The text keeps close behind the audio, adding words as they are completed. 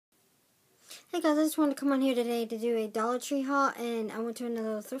Hey guys, I just wanted to come on here today to do a Dollar Tree haul, and I went to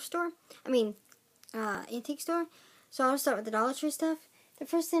another thrift store. Antique store. So I'll start with the Dollar Tree stuff. The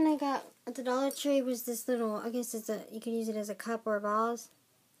first thing I got at the Dollar Tree was this little, I guess you could use it as a cup or a vase.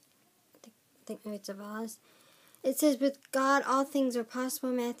 I think maybe it's a vase. It says, "With God, all things are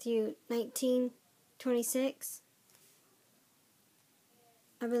possible," Matthew 19:26.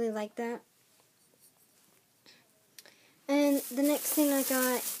 I really like that. And the next thing I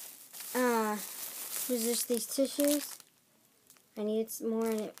got, was just these tissues. I needed some more,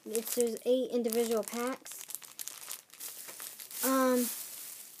 and there's 8 individual packs.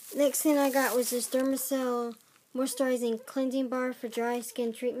 Next thing I got was this Dermacell moisturizing cleansing bar for dry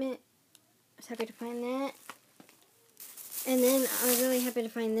skin treatment. I was happy to find that. And then I was really happy to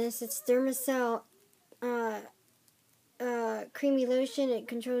find this. It's Dermacell creamy lotion. It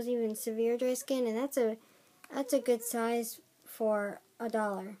controls even severe dry skin, and that's a good size for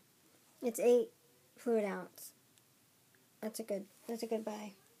 $1. It's 8 fluid ounce. That's a good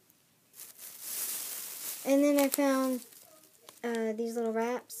buy. And then I found these little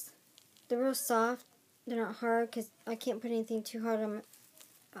wraps. They're real soft. They're not hard because I can't put anything too hard on.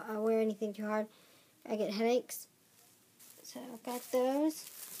 Wear anything too hard, I get headaches. So I got those.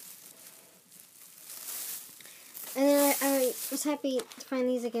 And then I was happy to find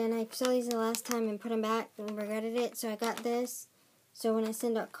these again. I saw these the last time and put them back and regretted it. So I got this. So when I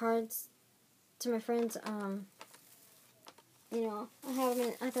send out cards to my friends, I have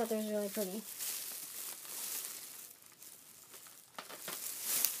them. I thought they was really pretty.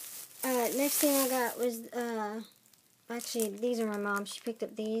 Next thing I got was, actually, these are my mom. She picked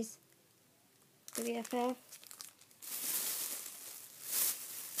up these. The BFF.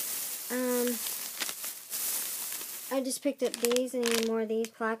 I just picked up these. I need more of these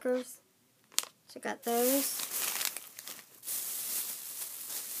placards. So I got those.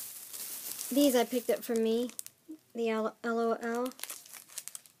 These I picked up for me. The LOL.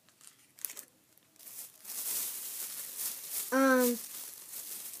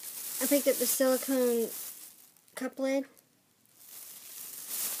 I picked up the silicone cup lid.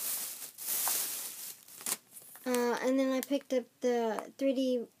 And then I picked up the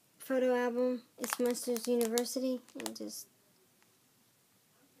 3D photo album. It's Monsters University. And just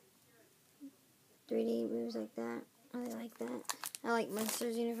 3D moves like that. I really like that. I like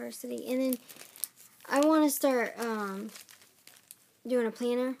Monsters University. And then I want to start doing a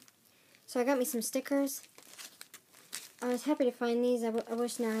planner. So I got me some stickers. I was happy to find these. I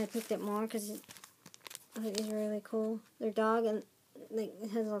wish now I had picked up more because I think these are really cool. They're dog, and like it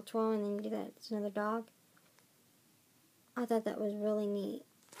has a little twirl, and then you do that. It's another dog. I thought that was really neat.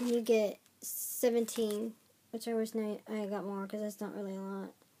 And you get 17, which I wish now I got more because that's not really a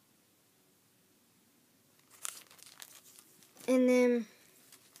lot. And then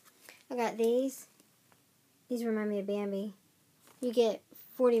I got these. These remind me of Bambi. You get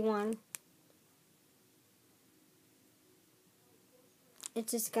 41. It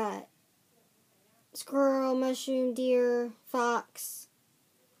just got squirrel, mushroom, deer, fox,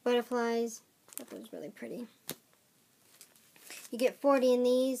 butterflies. That was really pretty. You get 40 in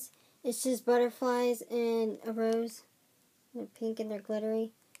these. It's just butterflies and a rose. They're pink and they're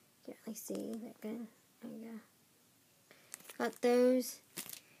glittery. Can't really see that good. There you go. Got those.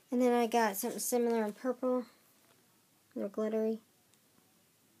 And then I got something similar in purple. They're glittery.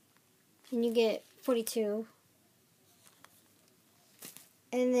 And you get 42.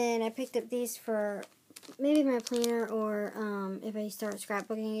 And then I picked up these for maybe my planner or if I start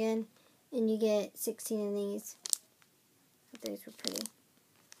scrapbooking again. And you get 16 of these. Those were pretty.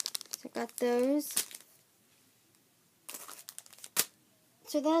 So I got those.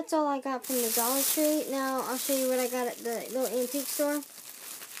 So that's all I got from the Dollar Tree. Now I'll show you what I got at the little antique store.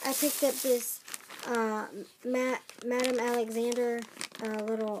 I picked up this Madame Alexander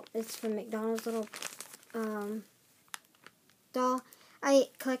it's from McDonald's little doll. I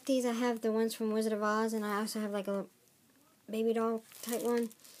collect these. I have the ones from Wizard of Oz, and I also have like a baby doll type one,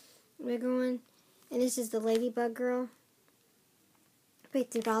 bigger one. And this is the Ladybug girl. I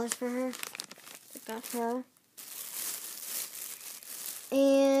paid $2 for her. I got her.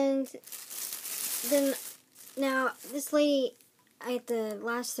 And then, now, this lady at the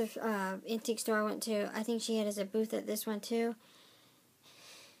last antique store I went to, I think she had as a booth at this one too.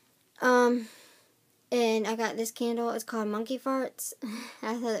 And I got this candle. It's called Monkey Farts.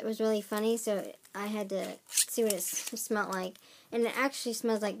 I thought it was really funny, so I had to see what it smelled like. And it actually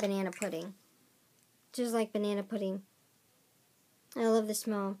smells like banana pudding. Just like banana pudding. I love the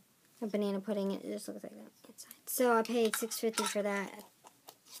smell of banana pudding. It just looks like that inside. So I paid $6.50 for that,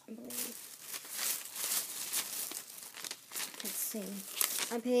 I believe. Let's see.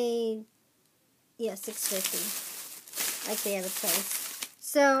 I paid Yeah, $6.50, like the other place.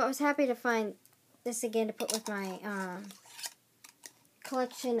 So I was happy to find this again to put with my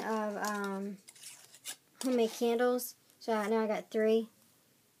collection of homemade candles. So now I got 3.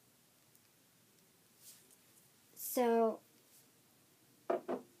 So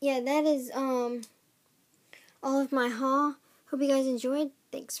yeah, that is all of my haul. Hope you guys enjoyed.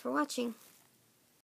 Thanks for watching.